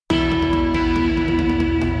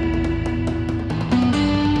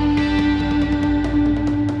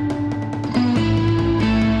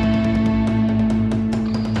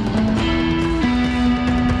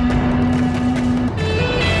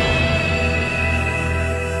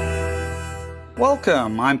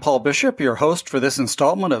Welcome, I'm Paul Bishop, your host for this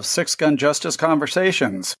installment of Six Gun Justice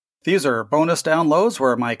Conversations. These are bonus downloads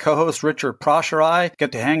where my co-host Richard Prosh and I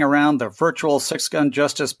get to hang around the virtual Six Gun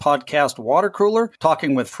Justice podcast water cooler,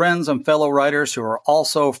 talking with friends and fellow writers who are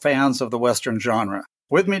also fans of the Western genre.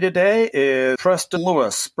 With me today is Preston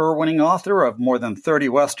Lewis, Spur-winning author of more than 30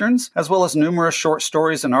 Westerns, as well as numerous short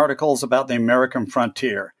stories and articles about the American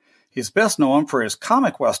frontier. He's best known for his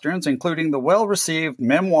comic westerns, including the well-received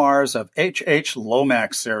Memoirs of H.H.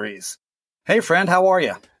 Lomax series. Hey, friend, how are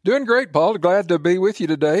you? Doing great, Paul. Glad to be with you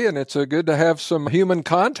today, and it's good to have some human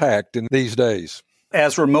contact in these days.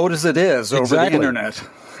 As remote as it is over the Exactly. internet.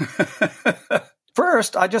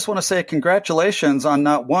 First, I just want to say congratulations on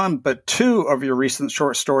not one, but two of your recent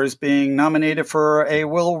short stories being nominated for a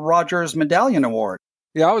Will Rogers Medallion Award.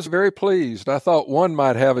 Yeah, I was very pleased. I thought one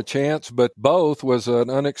might have a chance, but both was an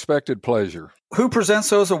unexpected pleasure. Who presents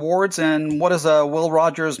those awards, and what does a Will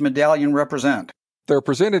Rogers Medallion represent? They're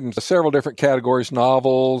presented in several different categories,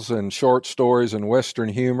 novels and short stories and Western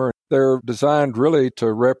humor. They're designed really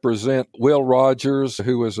to represent Will Rogers,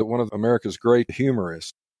 who was one of America's great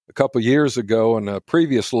humorists. A couple years ago, in a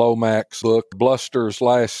previous Lomax book, Bluster's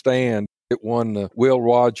Last Stand, it won the Will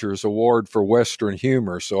Rogers Award for Western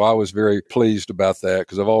Humor, so I was very pleased about that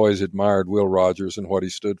because I've always admired Will Rogers and what he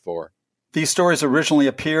stood for. These stories originally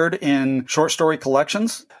appeared in short story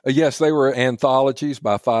collections? Yes, they were anthologies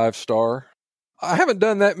by Five Star. I haven't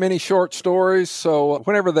done that many short stories, so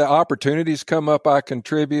whenever the opportunities come up, I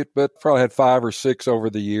contribute, but probably had 5 or 6 over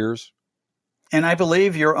the years. And I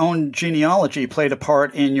believe your own genealogy played a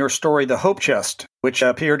part in your story, The Hope Chest, which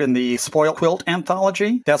appeared in the Spoil Quilt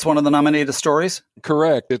anthology. That's one of the nominated stories?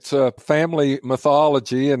 Correct. It's a family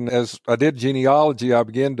mythology, and as I did genealogy, I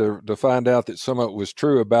began to find out that some of it was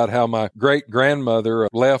true about how my great-grandmother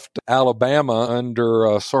left Alabama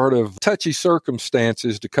under sort of touchy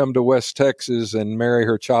circumstances to come to West Texas and marry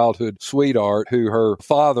her childhood sweetheart, who her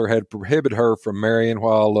father had prohibited her from marrying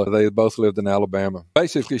while they both lived in Alabama.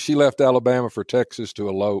 Basically, she left Alabama for Texas to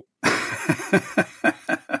elope.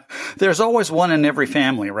 There's always one in every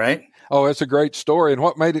family, right? Oh, it's a great story. And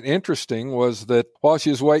what made it interesting was that while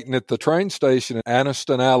she was waiting at the train station in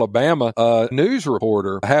Anniston, Alabama, a news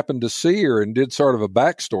reporter happened to see her and did sort of a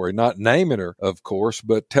backstory, not naming her, of course,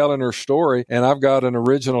 but telling her story. And I've got an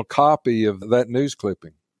original copy of that news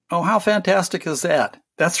clipping. Oh, how fantastic is that?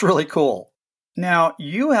 That's really cool. Now,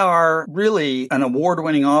 you are really an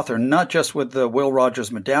award-winning author, not just with the Will Rogers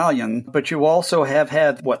Medallion, but you also have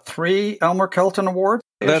had, 3 Elmer Kelton Awards?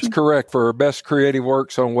 That's correct, for Best Creative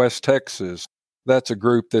Works on West Texas. That's a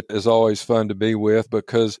group that is always fun to be with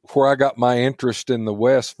because where I got my interest in the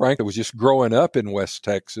West, frankly, was just growing up in West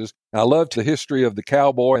Texas. I loved the history of the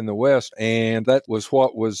cowboy in the West, and that was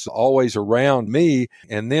what was always around me.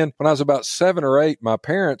 And then when I was about 7 or 8, my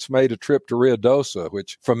parents made a trip to Ruidoso,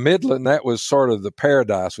 which from Midland, that was sort of the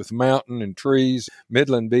paradise with mountain and trees,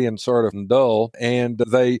 Midland being sort of dull. And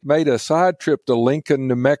they made a side trip to Lincoln,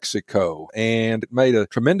 New Mexico, and it made a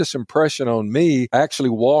tremendous impression on me actually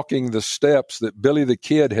walking the steps that Billy the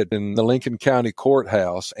Kid had in the Lincoln County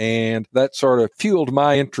Courthouse. And that sort of fueled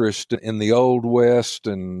my interest in the Old West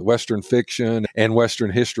and Western fiction and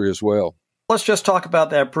Western history as well. Let's just talk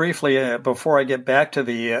about that briefly before I get back to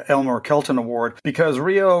the Elmer Kelton Award, because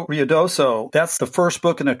Ruidoso, that's the first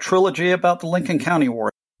book in a trilogy about the Lincoln County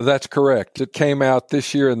War. That's correct. It came out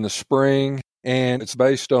this year in the spring, and it's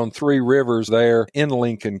based on 3 rivers there in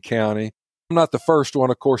Lincoln County. I'm not the first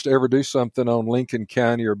one, of course, to ever do something on Lincoln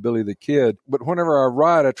County or Billy the Kid, but whenever I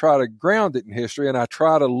write, I try to ground it in history, and I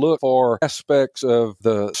try to look for aspects of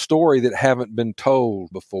the story that haven't been told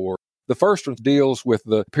before. The first one deals with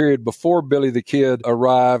the period before Billy the Kid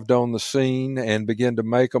arrived on the scene and began to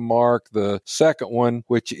make a mark. The second one,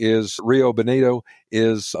 which is Rio Bonito,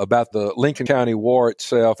 is about the Lincoln County War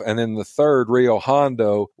itself. And then the third, Rio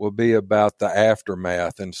Hondo, will be about the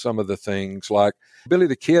aftermath and some of the things like Billy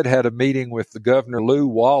the Kid had a meeting with the Governor Lew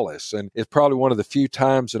Wallace, and it's probably one of the few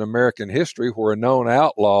times in American history where a known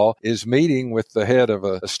outlaw is meeting with the head of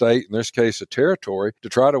a state, in this case a territory, to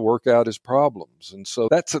try to work out his problems. And so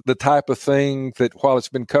that's the type of thing that, while it's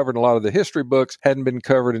been covered in a lot of the history books, hadn't been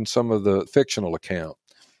covered in some of the fictional accounts.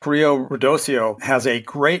 Ruidoso has a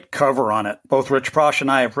great cover on it. Both Rich Prosh and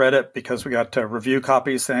I have read it because we got review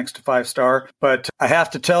copies thanks to Five Star. But I have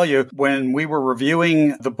to tell you, when we were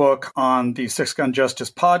reviewing the book on the Six Gun Justice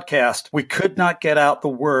podcast, we could not get out the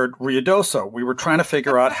word Ruidoso. We were trying to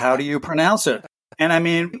figure out how do you pronounce it. And I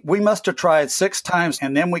mean, we must have tried 6 times,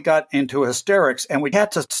 and then we got into hysterics, and we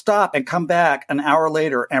had to stop and come back an hour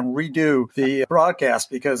later and redo the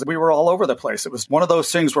broadcast because we were all over the place. It was one of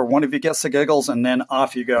those things where one of you gets the giggles and then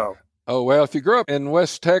off you go. Oh, well, if you grew up in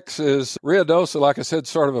West Texas, Ruidoso, like I said, is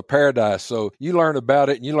sort of a paradise. So you learn about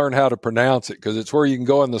it and you learn how to pronounce it because it's where you can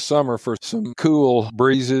go in the summer for some cool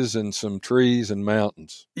breezes and some trees and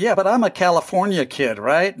mountains. Yeah, but I'm a California kid,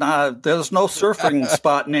 right? There's no surfing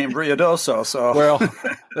spot named Ruidoso. So, well,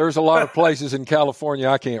 there's a lot of places in California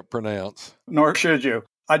I can't pronounce. Nor should you.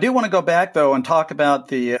 I do want to go back, though, and talk about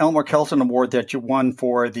the Elmer Kelton Award that you won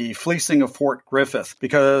for The Fleecing of Fort Griffith,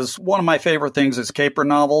 because one of my favorite things is caper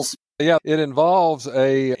novels. Yeah, it involves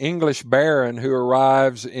a English baron who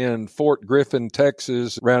arrives in Fort Griffin,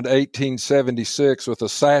 Texas around 1876 with a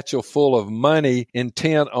satchel full of money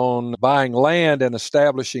intent on buying land and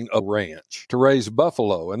establishing a ranch to raise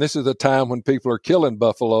buffalo. And this is the time when people are killing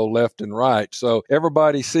buffalo left and right. So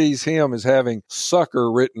everybody sees him as having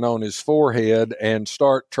sucker written on his forehead and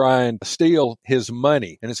start trying to steal his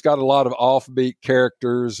money. And it's got a lot of offbeat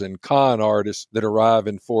characters and con artists that arrive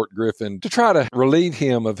in Fort Griffin to try to relieve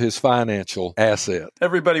him of his financial asset.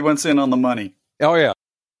 Everybody wants in on the money. Oh, yeah.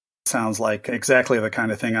 Sounds like exactly the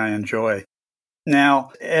kind of thing I enjoy.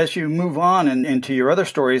 Now, as you move on and into your other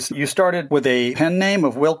stories, you started with a pen name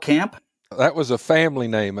of Will Camp. That was a family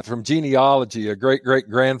name from genealogy, a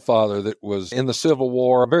great-great-grandfather that was in the Civil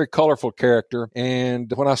War, a very colorful character. And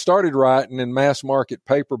when I started writing and mass market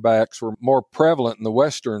paperbacks were more prevalent in the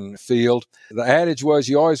Western field, the adage was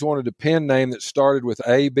you always wanted a pen name that started with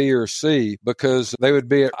A, B, or C because they would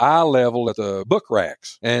be at eye level at the book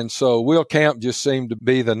racks. And so Will Camp just seemed to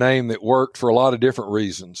be the name that worked for a lot of different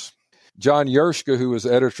reasons. John Yershka, who was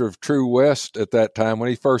editor of True West at that time, when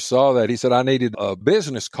he first saw that, he said, I needed a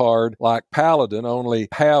business card like Paladin, only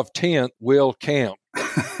have tent Will Camp.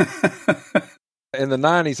 In the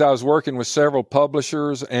 90s, I was working with several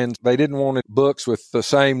publishers, and they didn't want books with the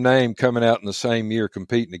same name coming out in the same year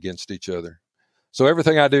competing against each other. So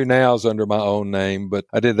everything I do now is under my own name, but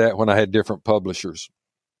I did that when I had different publishers.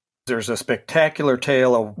 There's a spectacular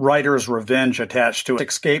tale of writer's revenge attached to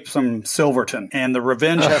Escape from Silverton, and the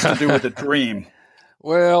revenge has to do with a dream.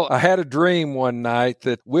 Well, I had a dream one night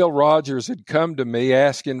that Will Rogers had come to me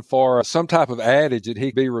asking for some type of adage that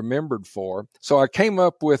he'd be remembered for. So I came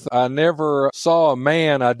up with, I never saw a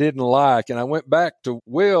man I didn't like. And I went back to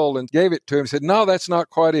Will and gave it to him. He said, no, that's not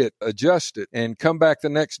quite it. Adjust it and come back the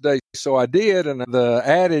next day. So I did. And the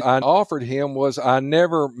adage I offered him was, I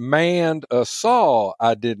never manned a saw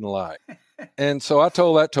I didn't like. And so I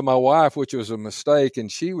told that to my wife, which was a mistake,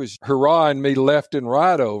 and she was hurrahing me left and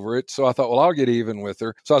right over it. So I thought, well, I'll get even with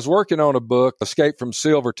her. So I was working on a book, Escape from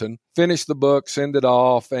Silverton, finished the book, send it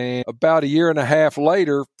off, and about a year and a half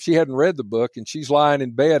later, she hadn't read the book, and she's lying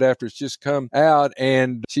in bed after it's just come out,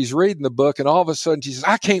 and she's reading the book, and all of a sudden she says,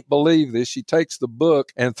 I can't believe this. She takes the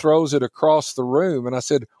book and throws it across the room, and I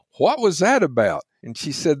said, what was that about? And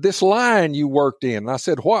she said, this line you worked in. And I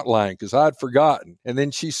said, what line? Because I'd forgotten. And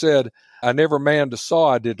then she said, I never manned a saw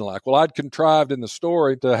I didn't like. Well, I'd contrived in the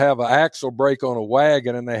story to have an axle break on a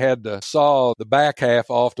wagon, and they had to saw the back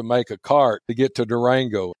half off to make a cart to get to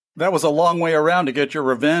Durango. That was a long way around to get your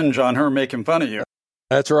revenge on her making fun of you.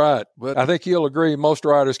 That's right. But I think you'll agree most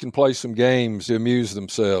writers can play some games to amuse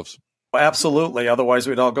themselves. Absolutely. Otherwise,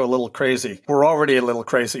 we'd all go a little crazy. We're already a little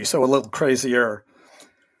crazy, so a little crazier.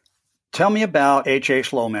 Tell me about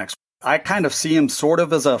H.H. Lomax. I kind of see him sort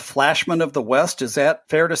of as a Flashman of the West. Is that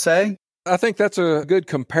fair to say? I think that's a good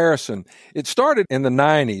comparison. It started in the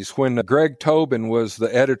 90s when Greg Tobin was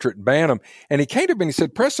the editor at Bantam, and he came to me and he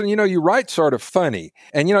said, Preston, you write sort of funny.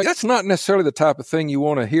 And, that's not necessarily the type of thing you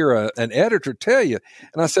want to hear an editor tell you.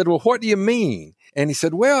 And I said, well, what do you mean? And he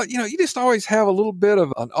said, well, you just always have a little bit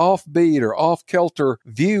of an offbeat or off-kilter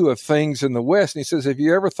view of things in the West. And he says, have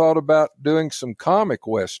you ever thought about doing some comic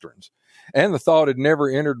Westerns? And the thought had never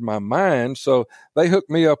entered my mind. So they hooked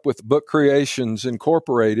me up with Book Creations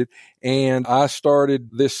Incorporated, and I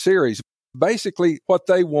started this series. Basically, what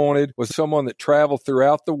they wanted was someone that traveled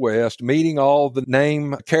throughout the West, meeting all the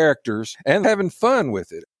name characters and having fun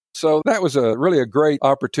with it. So that was really a great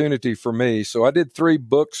opportunity for me. So I did 3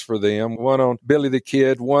 books for them, one on Billy the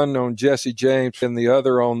Kid, one on Jesse James, and the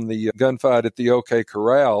other on the gunfight at the OK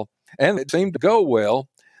Corral. And it seemed to go well.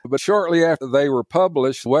 But shortly after they were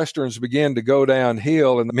published, Westerns began to go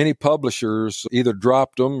downhill, and many publishers either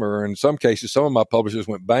dropped them or, in some cases, some of my publishers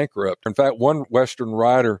went bankrupt. In fact, one Western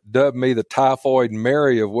writer dubbed me the Typhoid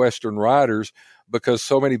Mary of Western writers because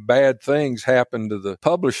so many bad things happened to the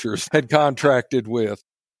publishers had contracted with.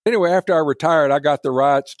 Anyway, after I retired, I got the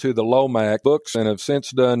rights to the Lomax books and have since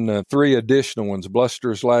done 3 additional ones.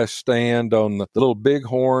 Bluster's Last Stand on the Little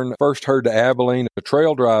Bighorn, First Heard to Abilene, a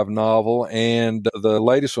Trail Drive novel, and the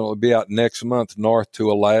latest one will be out next month, North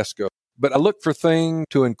to Alaska. But I look for things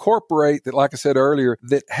to incorporate that, like I said earlier,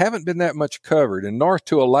 that haven't been that much covered. In North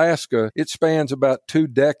to Alaska, it spans about 2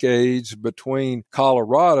 decades between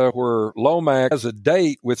Colorado, where Lomax has a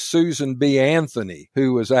date with Susan B. Anthony,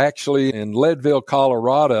 who was actually in Leadville,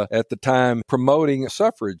 Colorado at the time promoting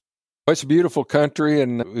suffrage. It's a beautiful country,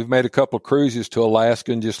 and we've made a couple of cruises to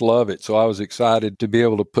Alaska and just love it. So I was excited to be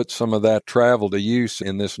able to put some of that travel to use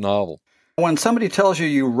in this novel. When somebody tells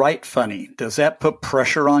you write funny, does that put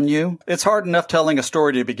pressure on you? It's hard enough telling a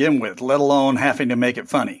story to begin with, let alone having to make it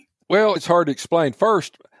funny. Well, it's hard to explain.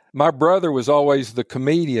 First, my brother was always the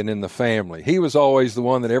comedian in the family. He was always the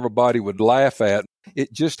one that everybody would laugh at.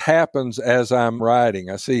 It just happens as I'm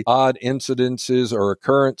writing. I see odd incidences or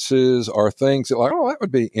occurrences or things that like, oh, that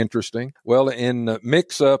would be interesting. Well, in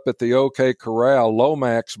Mix Up at the OK Corral,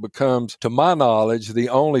 Lomax becomes, to my knowledge, the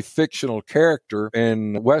only fictional character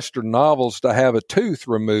in Western novels to have a tooth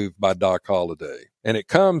removed by Doc Holliday. And it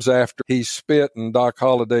comes after he spit in Doc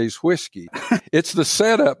Holliday's whiskey. It's the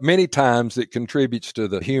setup many times that contributes to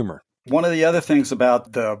the humor. One of the other things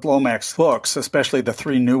about the Lomax books, especially the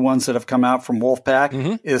 3 new ones that have come out from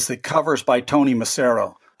Wolfpack, is the covers by Tony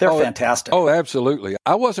Macero. They're fantastic. Oh, absolutely.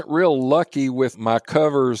 I wasn't real lucky with my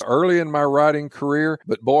covers early in my writing career,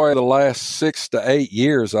 but boy, the last 6 to 8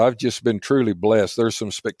 years, I've just been truly blessed. There's some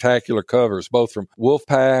spectacular covers, both from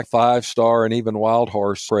Wolfpack, 5 Star, and even Wild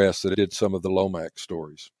Horse Press that did some of the Lomax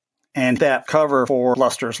stories. And that cover for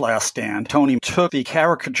Luster's Last Stand, Tony took the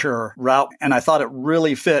caricature route, and I thought it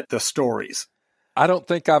really fit the stories. I don't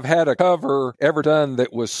think I've had a cover ever done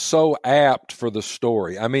that was so apt for the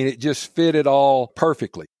story. I mean, it just fit it all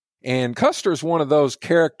perfectly. And Custer's one of those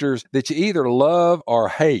characters that you either love or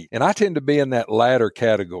hate. And I tend to be in that latter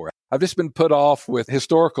category. I've just been put off with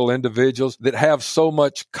historical individuals that have so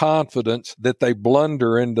much confidence that they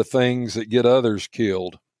blunder into things that get others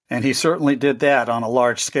killed. And he certainly did that on a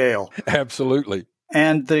large scale. Absolutely.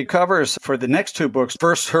 And the covers for the next 2 books,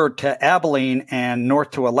 First Herd to Abilene and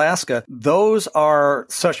North to Alaska, those are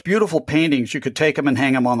such beautiful paintings. You could take them and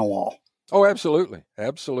hang them on the wall. Oh, absolutely.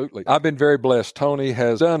 Absolutely. I've been very blessed. Tony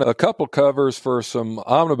has done a couple covers for some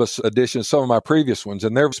omnibus editions, some of my previous ones,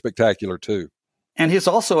 and they're spectacular too. And he's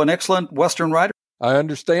also an excellent Western writer. I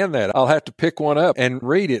understand that. I'll have to pick one up and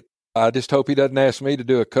read it. I just hope he doesn't ask me to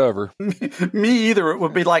do a cover. Me either. It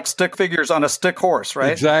would be like stick figures on a stick horse,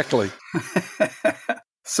 right? Exactly.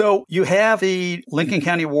 So you have the Lincoln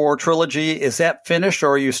County War trilogy. Is that finished,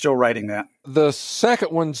 or are you still writing that? The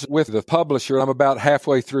second one's with the publisher. I'm about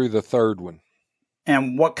halfway through the third one.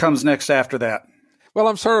 And what comes next after that? Well,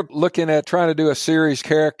 I'm sort of looking at trying to do a series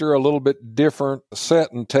character a little bit different,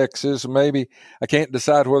 set in Texas. Maybe I can't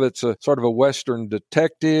decide whether it's a sort of a Western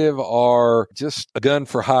detective or just a gun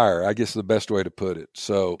for hire, I guess is the best way to put it.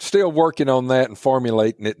 So still working on that and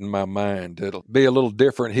formulating it in my mind. It'll be a little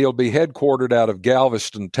different. He'll be headquartered out of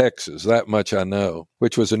Galveston, Texas. That much I know,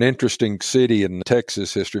 which was an interesting city in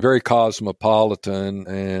Texas history, very cosmopolitan,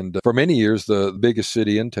 and for many years, the biggest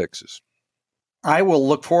city in Texas. I will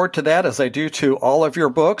look forward to that, as I do to all of your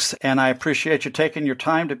books, and I appreciate you taking your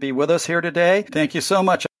time to be with us here today. Thank you so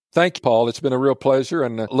much. Thank you, Paul. It's been a real pleasure,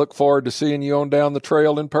 and look forward to seeing you on down the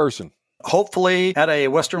trail in person. Hopefully at a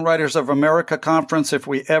Western Writers of America conference if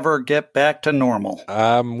we ever get back to normal.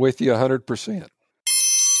 I'm with you 100%.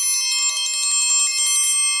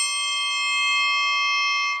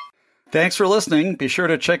 Thanks for listening. Be sure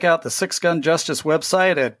to check out the Six Gun Justice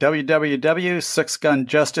website at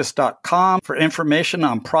www.sixgunjustice.com for information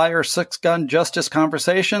on prior Six Gun Justice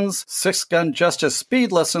conversations, Six Gun Justice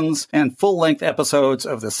speed listens, and full-length episodes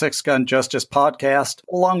of the Six Gun Justice podcast,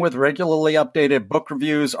 along with regularly updated book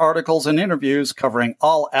reviews, articles, and interviews covering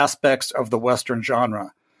all aspects of the Western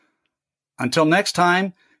genre. Until next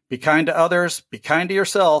time, be kind to others, be kind to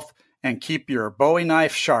yourself, and keep your Bowie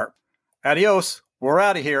knife sharp. Adios. We're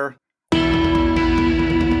out of here.